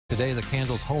Today, the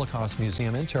Candles Holocaust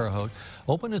Museum in Terre Haute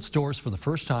opened its doors for the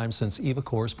first time since Eva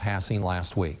Kors' passing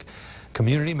last week.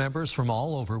 Community members from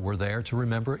all over were there to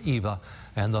remember Eva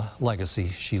and the legacy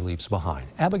she leaves behind.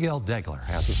 Abigail Degler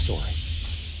has a story.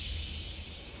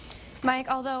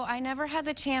 Mike, although I never had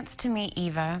the chance to meet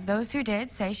Eva, those who did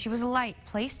say she was a light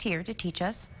placed here to teach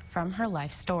us from her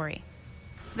life story.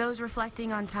 Those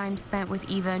reflecting on time spent with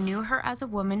Eva knew her as a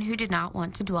woman who did not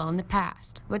want to dwell in the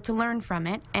past, but to learn from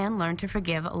it and learn to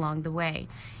forgive along the way.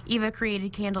 Eva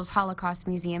created Candles Holocaust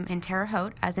Museum in Terre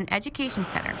Haute as an education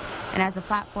center and as a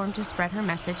platform to spread her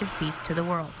message of peace to the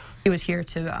world. She was here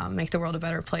to make the world a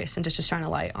better place and just to shine a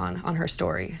light on her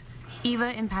story.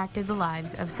 Eva impacted the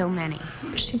lives of so many.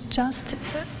 She just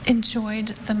enjoyed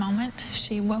the moment.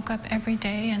 She woke up every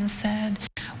day and said,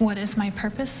 "What is my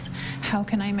purpose? How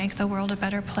can I make the world a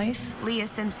better place?" Leah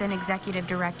Simpson, executive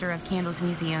director of Candles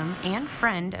Museum and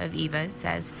friend of Eva's,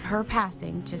 says her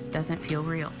passing just doesn't feel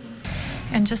real.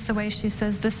 And just the way she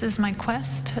says, "This is my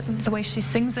quest," the way she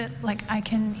sings it, like I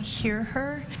can hear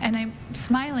her. And I'm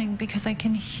smiling because I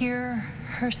can hear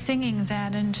her singing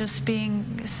that and just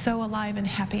being so alive and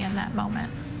happy in that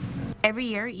moment. Every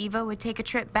year, Eva would take a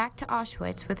trip back to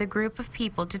Auschwitz with a group of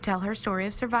people to tell her story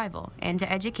of survival and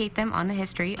to educate them on the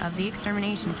history of the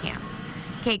extermination camp.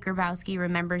 Kate Grabowski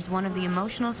remembers one of the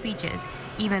emotional speeches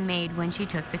Eva made when she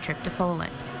took the trip to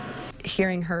Poland.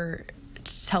 Hearing her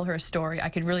tell her story, I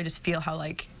could really just feel how,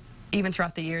 like, even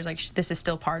throughout the years, like, this is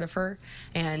still part of her.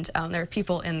 And there were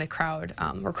people in the crowd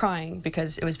were crying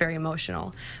because it was very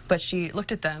emotional. But she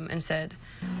looked at them and said,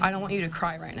 "I don't want you to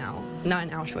cry right now, not in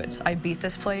Auschwitz. I beat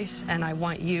this place, and I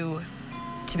want you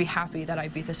to be happy that I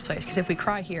beat this place. Because if we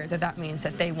cry here, that means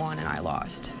that they won and I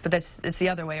lost. But it's the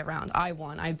other way around. I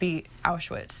won. I beat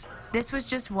Auschwitz." This was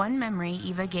just one memory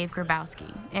Eva gave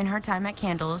Grabowski. In her time at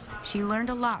Candles, she learned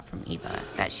a lot from Eva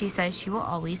that she says she will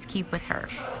always keep with her.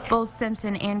 Both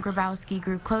Simpson and Grabowski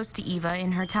grew close to Eva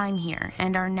in her time here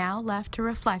and are now left to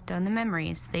reflect on the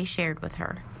memories they shared with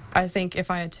her. I think if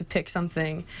I had to pick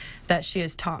something that she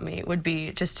has taught me, it would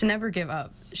be just to never give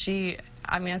up.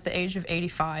 At the age of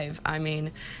 85,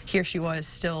 here she was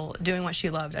still doing what she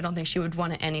loved. I don't think she would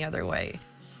want it any other way.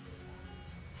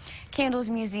 Candles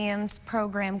Museum's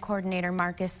program coordinator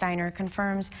Marcus Steiner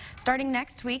confirms starting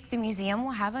next week the museum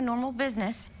will have a normal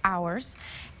business hours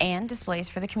and displays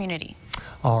for the community.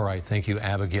 All right, thank you,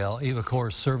 Abigail. Eva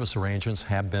Kors service arrangements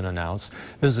have been announced.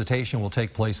 Visitation will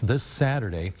take place this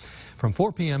Saturday from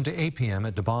 4 p.m. to 8 p.m.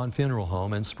 at DeBond Funeral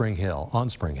Home in Spring Hill.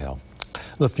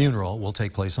 The funeral will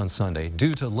take place on Sunday.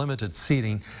 Due to limited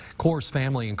seating, Kors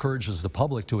family encourages the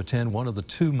public to attend one of the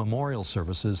two memorial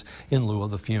services in lieu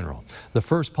of the funeral. The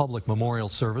first public memorial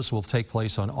service will take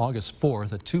place on August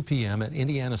 4th at 2 p.m. at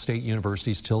Indiana State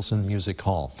University's Tilson Music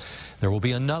Hall. There will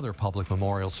be another public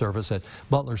memorial service at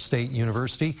Butler State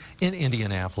University in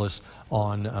Indianapolis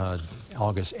on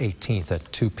August 18th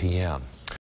at 2 p.m.